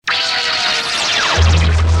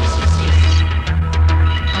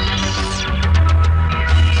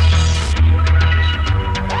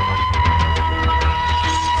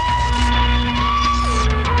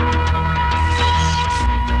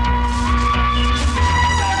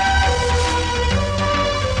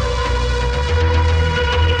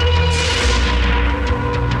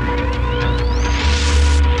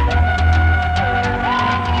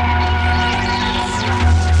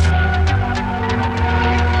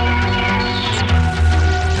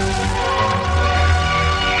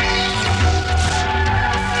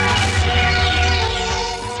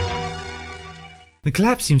The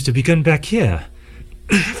collapse seems to have begun back here.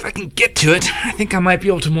 If I can get to it, I think I might be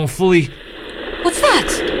able to more fully... What's that?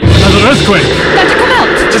 Another earthquake! Doctor, come out!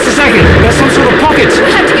 Just a second! There's some sort of pocket!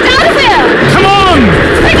 We have to get out of here! Come on!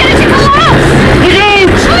 We're getting to collapse! Look out!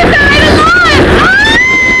 We're buried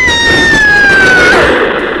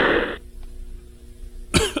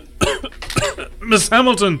alive! Miss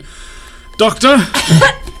Hamilton! Doctor? Over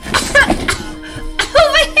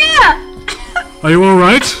here! Are you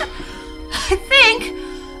alright? I think.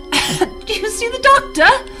 Do you see the doctor?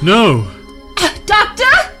 No.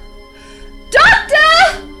 Doctor?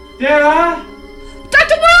 Doctor! Dara!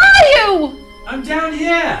 Doctor, where are you? I'm down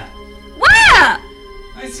here! Where?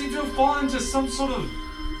 I seem to have fallen into some sort of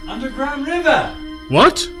underground river.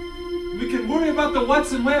 What? We can worry about the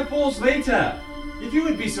whats and wherefores later. If you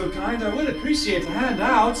would be so kind, I would appreciate a hand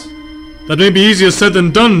out. That may be easier said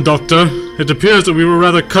than done, Doctor. It appears that we were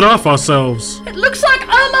rather cut off ourselves. It looks like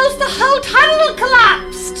almost the whole tunnel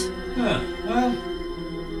collapsed. Well,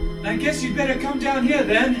 I guess you'd better come down here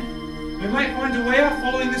then. We might find a way out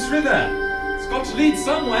following this river. It's got to lead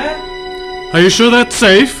somewhere. Are you sure that's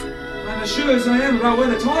safe? I'm as sure as I am about where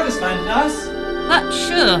the TARDIS landed us. Not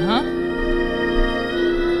sure, huh?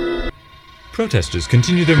 Protesters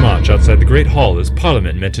continue their march outside the Great Hall as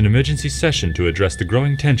Parliament met an emergency session to address the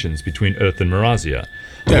growing tensions between Earth and Marazia.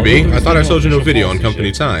 Debbie, I thought I told you no video on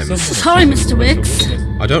company time. Sorry, Mr. Wicks.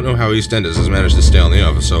 I don't know how EastEnders has managed to stay on the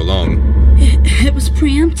air for so long. It was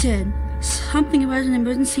preempted. Something about an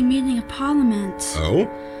emergency meeting of Parliament. Oh?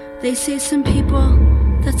 They say some people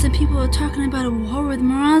are talking about a war with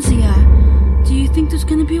Marazia. Do you think there's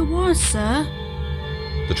going to be a war, sir?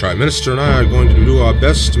 The Prime Minister and I are going to do our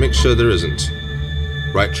best to make sure there isn't.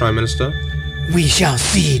 Right, Prime Minister? We shall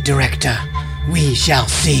see, Director. We shall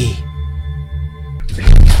see.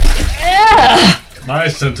 My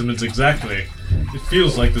sentiments exactly. It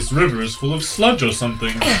feels like this river is full of sludge or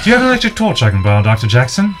something. Do you have an electric torch I can borrow, Dr.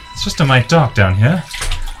 Jackson? It's just a mite dark down here.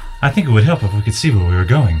 I think it would help if we could see where we were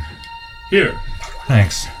going. Here.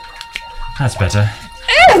 Thanks. That's better.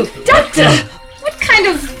 Oh, Doctor! What kind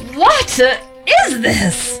of water is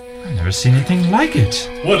this? I've never seen anything like it.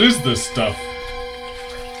 What is this stuff?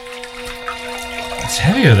 It's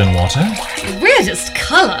heavier than water. Weirdest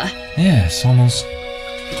color. Yes, almost...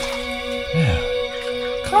 Yeah.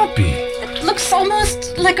 Can't be. It looks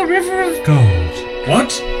almost like a river of... Gold.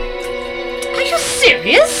 What? Are you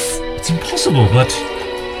serious? It's impossible, but...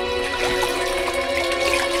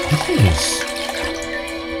 It is.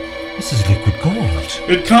 This is liquid gold.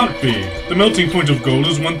 It can't be. The melting point of gold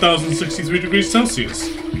is 1063 degrees Celsius.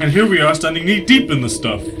 And here we are standing knee-deep in the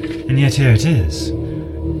stuff. And yet here it is.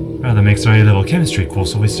 Rather makes our A-level chemistry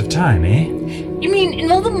course a waste of time, eh? You mean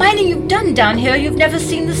in all the mining you've done down here, you've never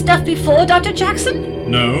seen this stuff before, Dr. Jackson?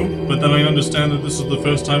 No, but then I understand that this is the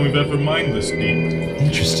first time we've ever mined this deep.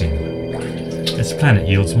 Interesting. This planet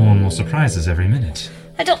yields more and more surprises every minute.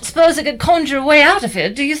 I don't suppose I could conjure a way out of here,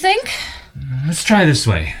 do you think? Let's try this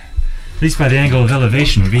way. At least by the angle of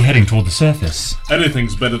elevation, we'd be heading toward the surface.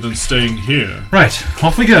 Anything's better than staying here. Right,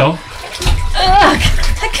 off we go. Ugh!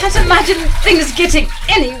 I can't imagine things getting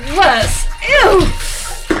any worse. Ew!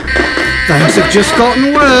 Things have just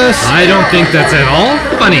gotten worse. I don't think that's at all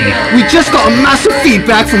funny. We just got a massive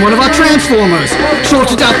feedback from one of our transformers.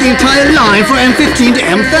 Shorted out the entire line for M15 to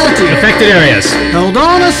M30. Affected areas. Hold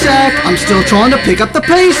on a sec. I'm still trying to pick up the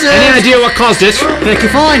pieces. Any idea what caused it? Heck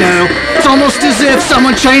if I know. It's almost as if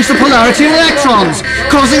someone changed the polarity of electrons,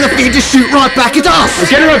 causing the feed to shoot right back at us.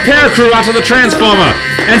 Get a repair crew out to the transformer.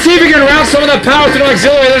 And see if you can route some of the power to the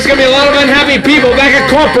auxiliary. There's going to be a lot of unhappy people back at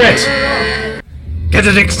corporate. Get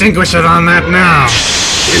an extinguisher on that now.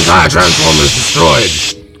 The entire transformer is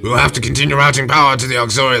destroyed. We will have to continue routing power to the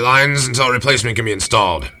auxiliary lines until a replacement can be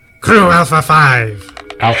installed. Crew Alpha 5.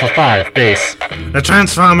 Alpha 5, base. The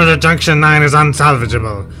transformer at Junction 9 is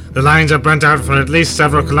unsalvageable. The lines are burnt out for at least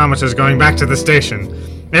several kilometers going back to the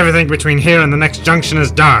station. Everything between here and the next junction is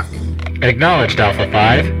dark. Acknowledged, Alpha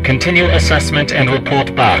 5. Continue assessment and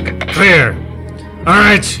report back. Clear.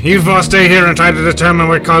 Alright, you four stay here and try to determine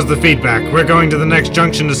what caused the feedback. We're going to the next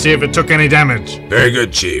junction to see if it took any damage. Very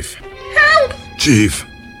good, Chief. Help! Chief,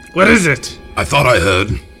 What is it? I thought I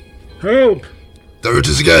heard. Help! There it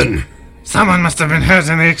is again. Someone must have been hurt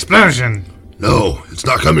in the explosion. No, it's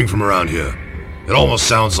not coming from around here. It almost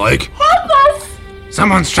sounds like... Help us!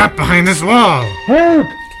 Someone's trapped behind this wall. Help!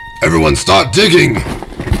 Everyone start digging!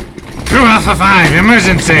 Crew Alpha 5,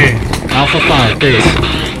 emergency! Alpha 5,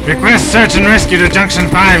 base. Request search and rescue to Junction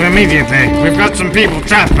 5 immediately. We've got some people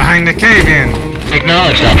trapped behind the cave-in.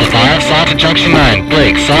 Acknowledged, Alpha 5. Saw to Junction 9.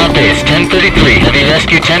 Blake, saw base, 1033. Heavy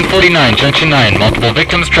rescue, 1049, Junction 9. Multiple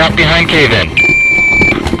victims trapped behind cave-in.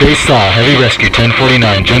 Base Saw, Heavy Rescue,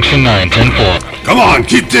 1049, Junction 9, 10-4. Come on,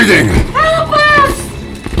 keep digging! Help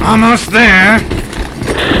us! Almost there.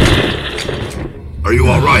 Are you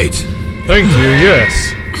alright? Thank you,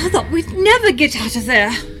 yes. I thought we'd never get out of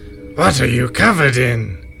there. What are you covered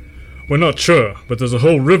in? We're not sure, but there's a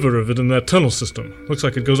whole river of it in that tunnel system. Looks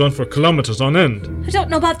like it goes on for kilometers on end. I don't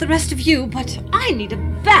know about the rest of you, but I need a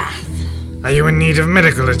bath. Are you in need of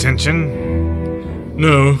medical attention?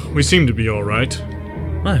 No, we seem to be alright.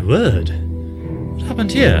 My word. What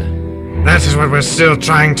happened here? That is what we're still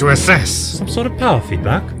trying to assess. Some sort of power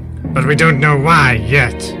feedback? But we don't know why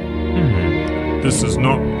yet. This is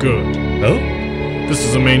not good. Oh? This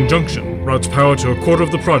is a main junction. Routes power to a quarter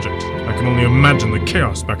of the project. I can only imagine the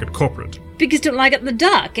chaos back at corporate. Because don't like it in the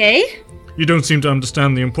dark, eh? You don't seem to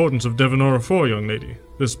understand the importance of Devinaura IV, young lady.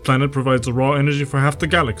 This planet provides the raw energy for half the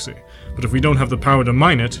galaxy. But if we don't have the power to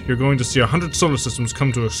mine it, you're going to see 100 solar systems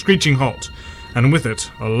come to a screeching halt. And with it,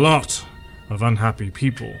 a lot of unhappy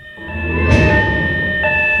people.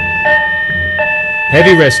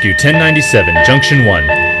 Heavy Rescue, 1097, Junction 1.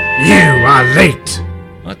 You are late.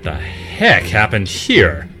 What the heck happened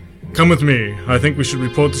here? Come with me. I think we should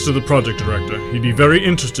report this to the project director. He'd be very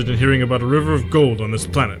interested in hearing about a river of gold on this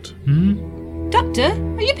planet. Doctor,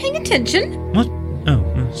 are you paying attention? What?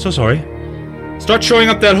 Oh, so sorry. Start shoring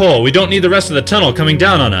up that hole. We don't need the rest of the tunnel coming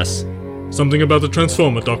down on us. Something about the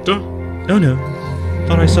transformer, Doctor? Oh no.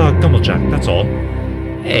 Thought I saw a Gumblejack, that's all.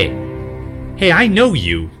 Hey, I know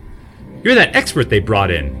you. You're that expert they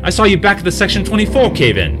brought in. I saw you back at the Section 24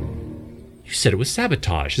 cave-in. You said it was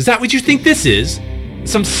sabotage. Is that what you think this is?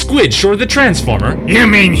 Some squid short of the transformer? You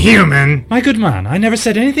mean human? My good man, I never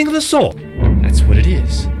said anything of the sort. That's what it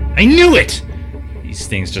is. I knew it! These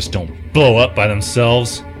things just don't blow up by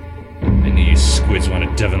themselves. I knew you squids wanted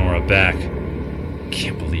Devinaura back.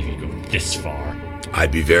 Can't believe you go this far.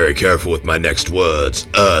 I'd be very careful with my next words,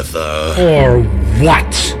 Earther. Or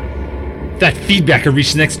what? That feedback could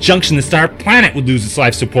reach the next junction, the entire planet would lose its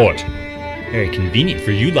life support. Very convenient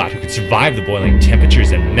for you lot who could survive the boiling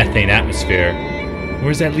temperatures and methane atmosphere.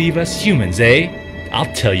 Where does that leave us humans, eh?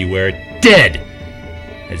 I'll tell you where. Dead!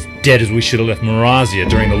 As dead as we should have left Marazia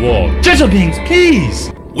during the war. Gentle beings,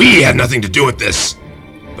 please! We had nothing to do with this.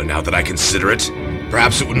 But now that I consider it,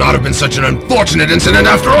 perhaps it would not have been such an unfortunate incident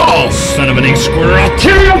after all. Son of an ink squirter, I'll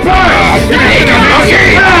tear you apart!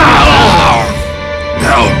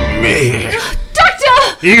 Help me!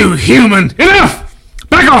 Doctor! You human! Enough!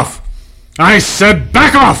 Back off! I said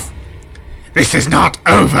back off! This is not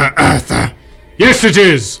over, Earther. Yes, it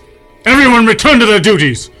is! Everyone return to their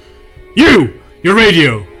duties! You! Your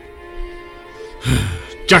radio!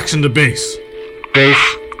 Jackson to base.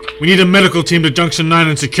 Base. We need a medical team to Junction 9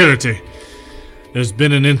 and security. There's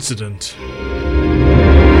been an incident.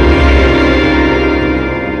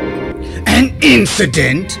 An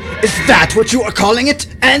incident? Is that what you are calling it?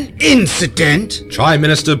 An incident? Prime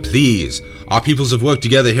Minister, please. Our peoples have worked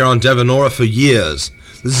together here on Devinaura for years.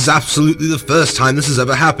 This is absolutely the first time this has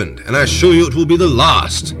ever happened, and I assure you it will be the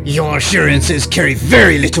last. Your assurances carry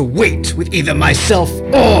very little weight with either myself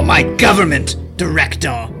or my government,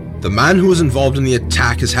 Director. The man who was involved in the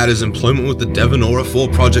attack has had his employment with the Devinaura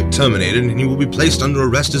IV project terminated, and he will be placed under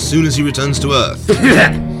arrest as soon as he returns to Earth.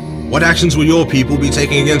 What actions will your people be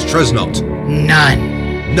taking against Tresnot?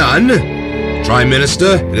 None. None? Prime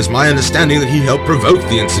Minister, it is my understanding that he helped provoke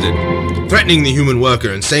the incident, threatening the human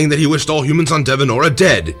worker and saying that he wished all humans on Devinaura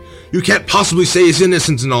dead. You can't possibly say he's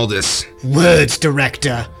innocent in all this. Words,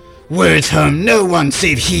 Director. Words harm no one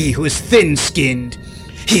save he who is thin-skinned.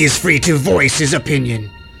 He is free to voice his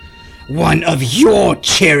opinion. One of your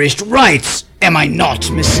cherished rights, am I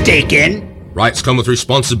not mistaken? Rights come with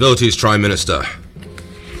responsibilities, Prime Minister.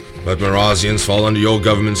 But Marazians fall under your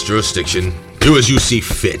government's jurisdiction. Do as you see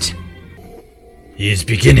fit. He is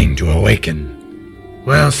beginning to awaken.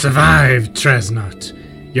 Well survived, Tresnot.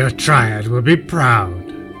 Your triad will be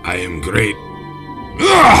proud. I am great.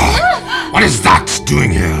 Ugh! What is that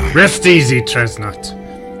doing here? Rest easy, Tresnot.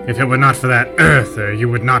 If it were not for that Earther, you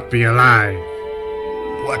would not be alive.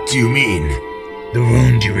 What do you mean? The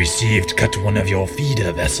wound you received cut one of your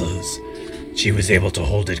feeder vessels. She was able to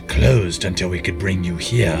hold it closed until we could bring you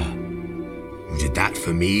here. You did that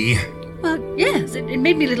for me? Well, yes, it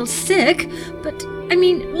made me a little sick, but,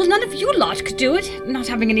 none of you lot could do it, not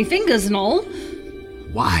having any fingers and all.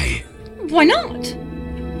 Why? Why not?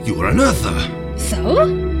 You were an Earther. So?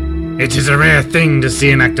 It is a rare thing to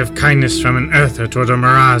see an act of kindness from an Earther toward a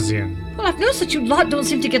Marazian. Well, I've noticed that you lot don't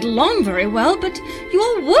seem to get along very well, but you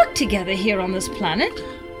all work together here on this planet.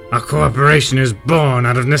 Our cooperation is born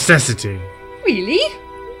out of necessity. Really?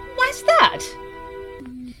 Why's that?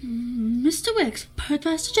 Mr. Wicks,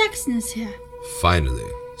 Master Jackson is here. Finally.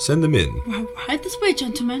 Send them in. Right this way,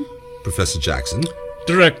 gentlemen. Professor Jackson.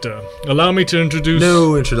 Director, allow me to introduce...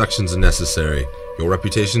 No introductions are necessary. Your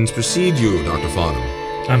reputations precede you, Dr. Farnham.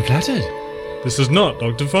 I'm flattered. This is not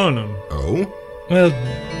Dr. Farnham. Oh? Well,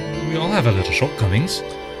 we all have our little shortcomings.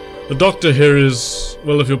 The doctor here is,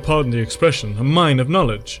 well, if you'll pardon the expression, a mine of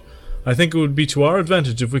knowledge. I think it would be to our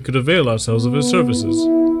advantage if we could avail ourselves of his services.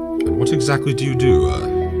 And what exactly do you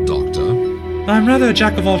do, Doctor? I'm rather a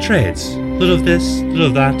jack of all trades. Little of this, little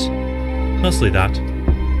of that. Mostly that.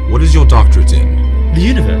 What is your doctorate in? The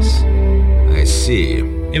universe. I see.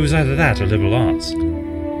 It was either that or liberal arts.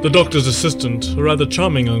 The doctor's assistant, a rather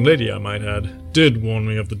charming young lady I might add, did warn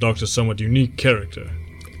me of the doctor's somewhat unique character.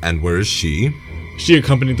 And where is she? She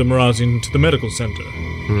accompanied the Marazian to the medical center.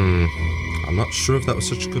 I'm not sure if that was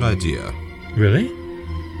such a good idea. Really?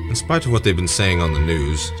 In spite of what they've been saying on the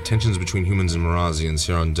news, tensions between humans and Marazians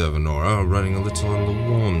here on Devinaura are running a little on the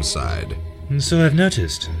warm side. So I've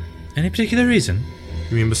noticed. Any particular reason?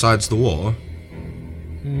 You mean besides the war?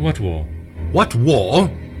 What war? What war?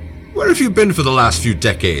 Where have you been for the last few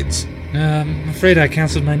decades? I'm afraid I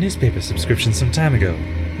cancelled my newspaper subscription some time ago.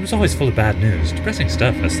 It was always full of bad news, depressing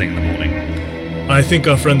stuff first thing in the morning. I think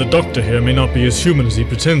our friend the doctor here may not be as human as he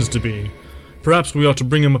pretends to be. Perhaps we ought to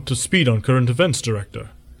bring him up to speed on current events, Director.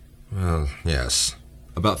 Well, yes.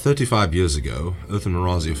 About 35 years ago, Earth and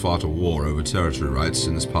Marazia fought a war over territory rights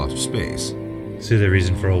in this part of space. So the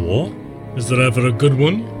reason for a war? Is there ever a good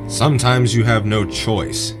one? Sometimes you have no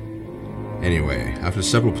choice. Anyway, after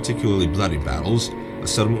several particularly bloody battles, a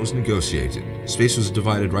settlement was negotiated. Space was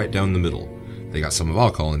divided right down the middle. They got some of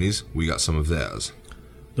our colonies, we got some of theirs.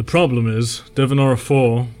 The problem is, Devinaura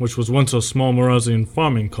IV, which was once a small Marazian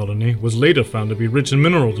farming colony, was later found to be rich in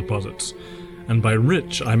mineral deposits. And by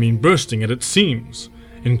rich, I mean bursting at its seams,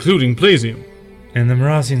 including plasium. And the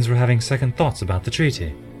Marazians were having second thoughts about the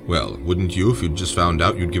treaty. Well, wouldn't you if you'd just found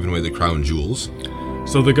out you'd given away the crown jewels?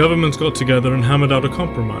 So the governments got together and hammered out a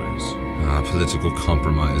compromise. Political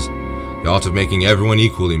compromise. The art of making everyone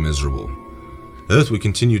equally miserable. Earth would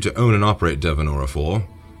continue to own and operate Devinaura IV,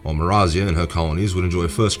 while Marazia and her colonies would enjoy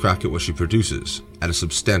first crack at what she produces, at a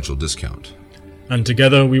substantial discount. And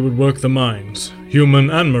together we would work the mines, human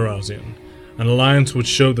and Marazian, an alliance which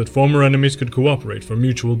showed that former enemies could cooperate for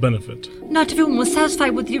mutual benefit. Not everyone was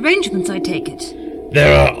satisfied with the arrangements, I take it.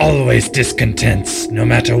 There are always discontents, no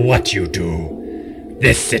matter what you do.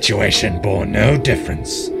 This situation bore no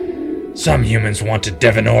difference. Some humans wanted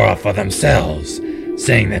Devinaura for themselves,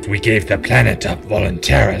 saying that we gave the planet up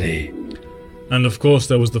voluntarily. And of course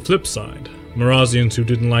there was the flip side, Marazians who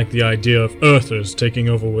didn't like the idea of Earthers taking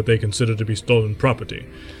over what they considered to be stolen property.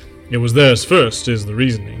 It was theirs first, is the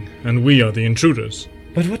reasoning, and we are the intruders.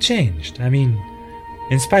 But what changed? I mean,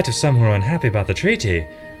 in spite of some who are unhappy about the treaty,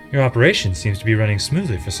 your operation seems to be running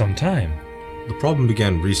smoothly for some time. The problem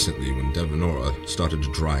began recently when Devinaura started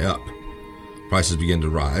to dry up. Prices began to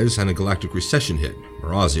rise, and a galactic recession hit,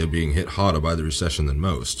 Marazia being hit harder by the recession than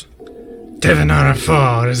most. Devinaura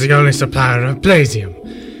IV is the only supplier of plasium.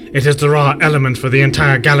 It is the raw element for the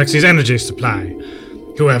entire galaxy's energy supply.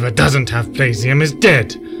 Whoever doesn't have plasium is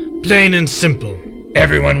dead. Plain and simple.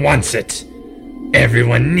 Everyone wants it.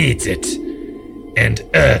 Everyone needs it. And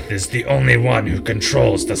Earth is the only one who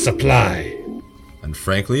controls the supply. And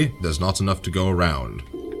frankly, there's not enough to go around.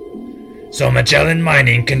 So Magellan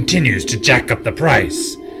Mining continues to jack up the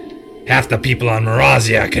price. Half the people on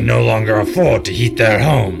Marazia can no longer afford to heat their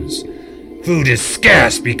homes. Food is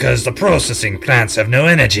scarce because the processing plants have no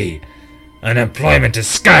energy. Unemployment is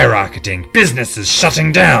skyrocketing, businesses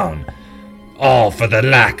shutting down. All for the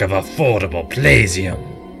lack of affordable plasium.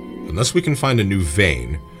 Unless we can find a new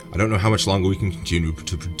vein, I don't know how much longer we can continue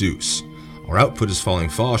to produce. Our output is falling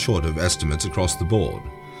far short of estimates across the board.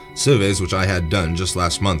 Surveys which I had done just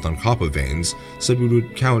last month on copper veins said we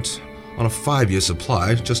would count on a 5-year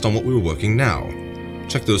supply just on what we were working now.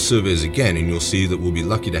 Check those surveys again and you'll see that we'll be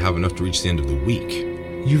lucky to have enough to reach the end of the week.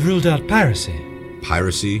 You've ruled out piracy.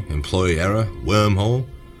 Piracy, employee error, wormhole,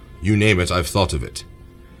 you name it, I've thought of it.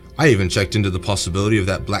 I even checked into the possibility of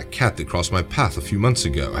that black cat that crossed my path a few months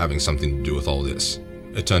ago having something to do with all this.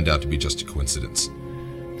 It turned out to be just a coincidence.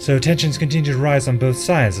 So tensions continue to rise on both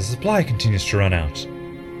sides as supply continues to run out.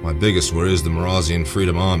 My biggest worry is the Marazian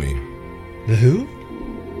Freedom Army. The who?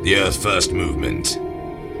 The Earth First Movement.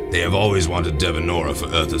 They have always wanted Devinaura for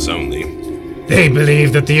Earthers only. They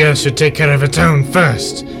believe that the Earth should take care of its own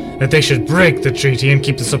first, that they should break the treaty and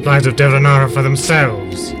keep the supplies of Devinaura for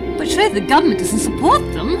themselves. But surely the government doesn't support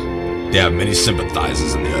them. They have many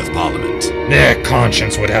sympathizers in the Earth Parliament. Their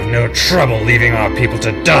conscience would have no trouble leaving our people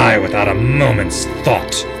to die without a moment's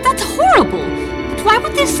thought. That's horrible. But why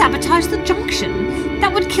would they sabotage the junction?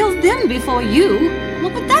 That would kill them before you.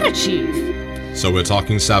 What would that achieve? So we're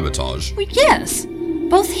talking sabotage. Well, yes.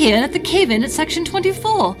 Both here and at the cave-in at Section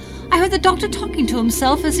 24. I heard the doctor talking to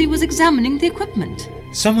himself as he was examining the equipment.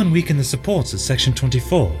 Someone weakened the supports at Section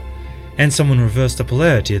 24, and someone reversed the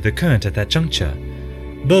polarity of the current at that juncture.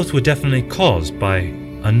 Both were definitely caused by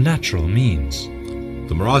unnatural means.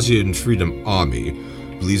 The Marazian Freedom Army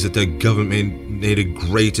believes that their government made a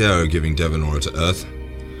great error giving Devinaura to Earth.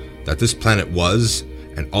 That this planet was,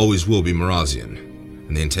 and always will be Marazian,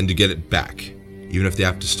 and they intend to get it back, even if they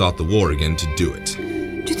have to start the war again to do it.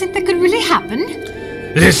 Do you think that could really happen?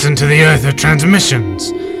 Listen to the Earther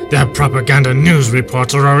transmissions. Their propaganda news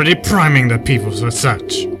reports are already priming the peoples with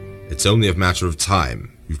such. It's only a matter of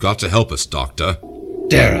time. You've got to help us, Doctor.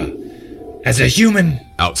 Dara, as a human...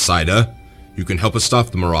 Outsider, you can help us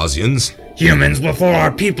stop the Marazians. Humans before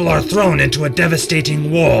our people are thrown into a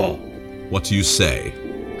devastating war. What do you say?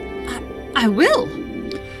 I will.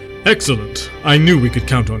 Excellent. I knew we could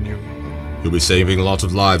count on you. You'll be saving a lot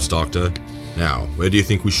of lives, Doctor. Now, where do you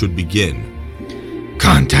think we should begin?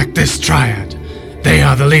 Contact this triad. They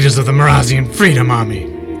are the leaders of the Marazian Freedom Army.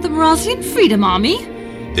 The Marazian Freedom Army?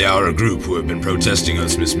 They are a group who have been protesting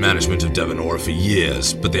Earth's mismanagement of Devinaura for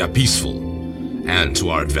years, but they are peaceful. And to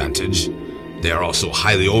our advantage, they are also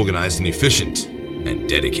highly organized and efficient, and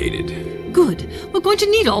dedicated. Good. We're going to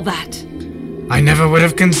need all that. I never would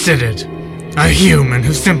have considered. A human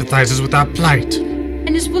who sympathizes with our plight.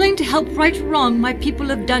 And is willing to help right wrong my people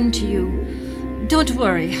have done to you. Don't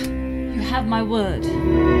worry. You have my word.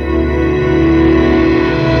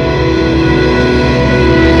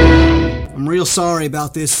 I'm real sorry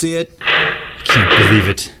about this, Sid. I can't believe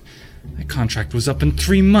it. My contract was up in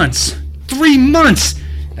 3 months. 3 months!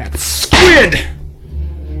 That squid!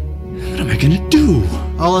 What am I gonna do?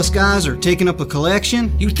 All us guys are taking up a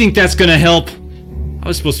collection? You think that's gonna help? I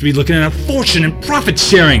was supposed to be looking at a fortune and profit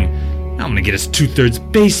sharing. Now I'm gonna get us 2/3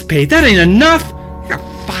 base pay. That ain't enough! I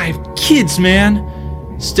got 5 kids, man.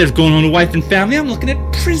 Instead of going home to wife and family, I'm looking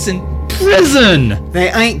at prison. Prison! They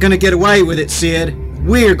ain't gonna get away with it, Sid.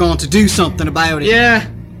 We're going to do something about it. Yeah?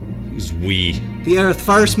 Who's we? The Earth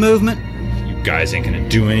First movement? You guys ain't gonna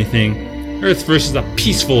do anything. Earth First is a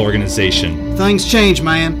peaceful organization. Things change,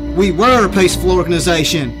 man. We were a peaceful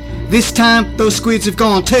organization. This time, those squids have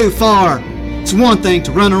gone too far. It's one thing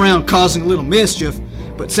to run around causing a little mischief,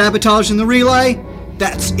 but sabotaging the relay?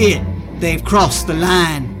 That's it. They've crossed the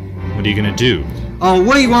line. What are you gonna do? All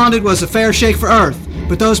we wanted was a fair shake for Earth,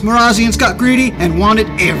 but those Marazians got greedy and wanted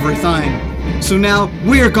everything. So now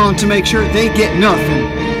we're going to make sure they get nothing.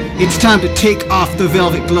 It's time to take off the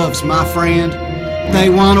velvet gloves, my friend. They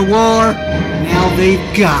want a war, now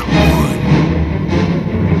they've got one.